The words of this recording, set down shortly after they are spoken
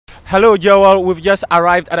Hello, Joel. We've just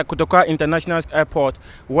arrived at Kotoko International Airport,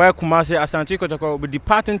 where Asante Kotoko will be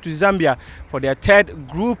departing to Zambia for their third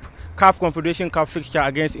Group CAF Confederation Cup fixture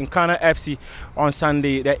against Nkana FC on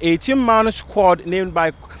Sunday. The 18-man squad named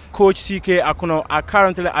by Coach CK Akuno are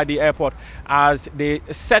currently at the airport as they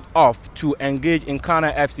set off to engage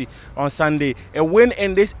Nkana FC on Sunday. A win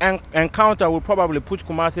in this encounter will probably put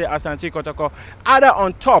Asante Kotoko either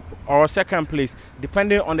on top or second place,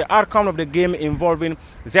 depending on the outcome of the game involving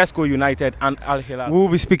ZESCO United and Al Hilal. We will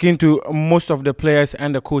be speaking to most of the players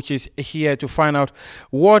and the coaches here to find out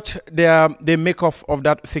what they make of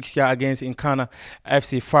that fixture against Nkana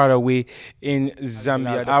FC far away in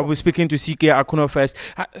Zambia. I will be speaking to CK Akuno first.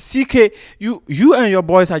 CK, you and your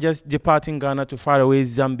boys are just departing Ghana to far away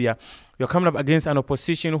Zambia. You're coming up against an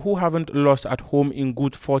opposition who haven't lost at home in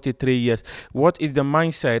good 43 years. What is the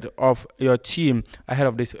mindset of your team ahead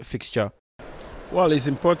of this fixture? Well, it's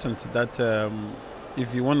important that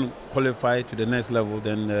if you want to qualify to the next level,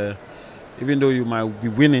 then even though you might be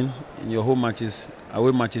winning in your home matches,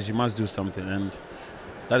 away matches, you must do something, and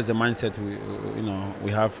that is the mindset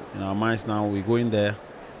we have in our minds now. We go in there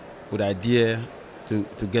with the idea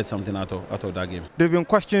to get something out of that game. There have been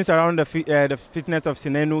questions around the fitness of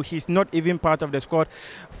Sinenu. He's not even part of the squad.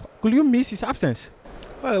 Could you miss his absence?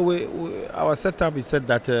 Well, our setup is said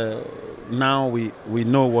that now we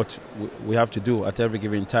know what we have to do at every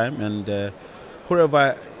given time, and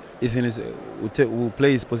whoever is in his will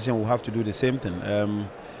play his position will have to do the same thing.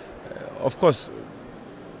 Of course,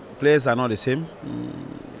 players are not the same.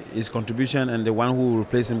 His contribution and the one who will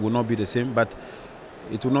replace him will not be the same, but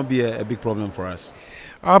it will not be a big problem for us.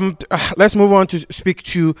 Let's move on to speak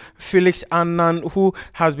to Felix Annan, who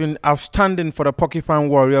has been outstanding for the Porcupine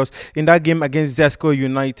Warriors in that game against ZESCO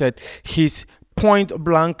United. His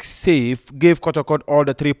point-blank save gave Kotoko all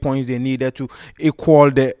the 3 points they needed to equal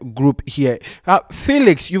the group here.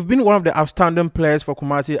 Felix, you've been one of the outstanding players for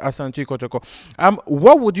Asante Kotoko.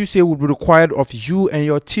 What would you say would be required of you and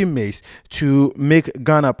your teammates to make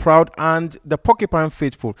Ghana proud and the Porcupine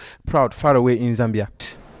faithful proud far away in Zambia?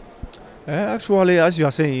 Actually, as you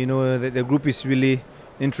are saying, the group is really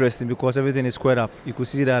interesting because everything is squared up. You could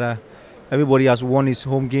see that everybody has won his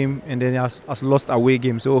home game and then has lost away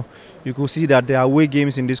game. So you could see that the away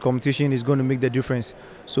games in this competition is going to make the difference.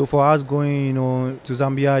 So for us going, to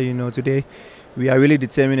Zambia, today, we are really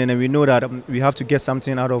determined, and we know that we have to get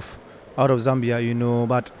something out of Zambia,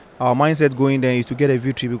 but our mindset going there is to get a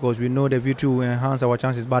victory because we know the victory will enhance our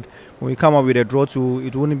chances. But when we come up with a draw too,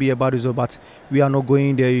 it wouldn't be a bad result, but we are not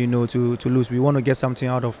going there, to lose. We want to get something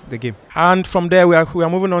out of the game. And from there, we are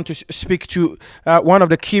moving on to speak to one of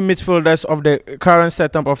the key midfielders of the current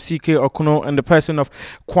setup of CK Okuno and the person of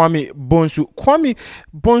Kwame Bonsu. Kwame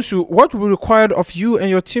Bonsu, what will be required of you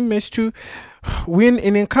and your teammates to win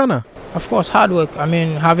in Nkana? Of course, hard work. I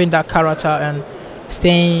mean, having that character and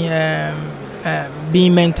staying,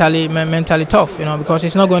 being mentally tough, because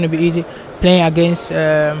it's not going to be easy playing against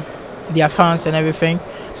their fans and everything.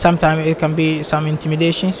 Sometimes it can be some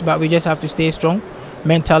intimidations, but we just have to stay strong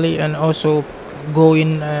mentally and also go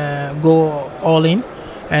all in,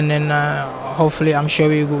 and then hopefully I'm sure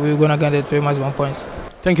we're going to get the 3 maximum points.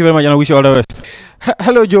 Thank you very much, and I wish you all the best.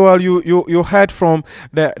 Hello, Joel. You heard from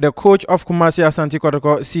the coach of Asante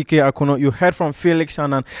Kotoko, CK Akuno. You heard from Felix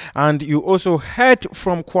Annan, and you also heard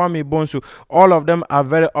from Kwame Bonsu. All of them are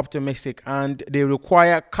very optimistic, and they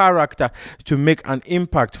require character to make an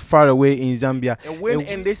impact far away in Zambia. A win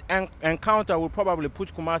in this encounter will probably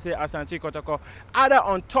put Asante Kotoko either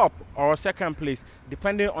on top or second place,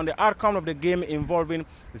 depending on the outcome of the game involving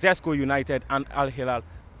ZESCO United and Al Hilal.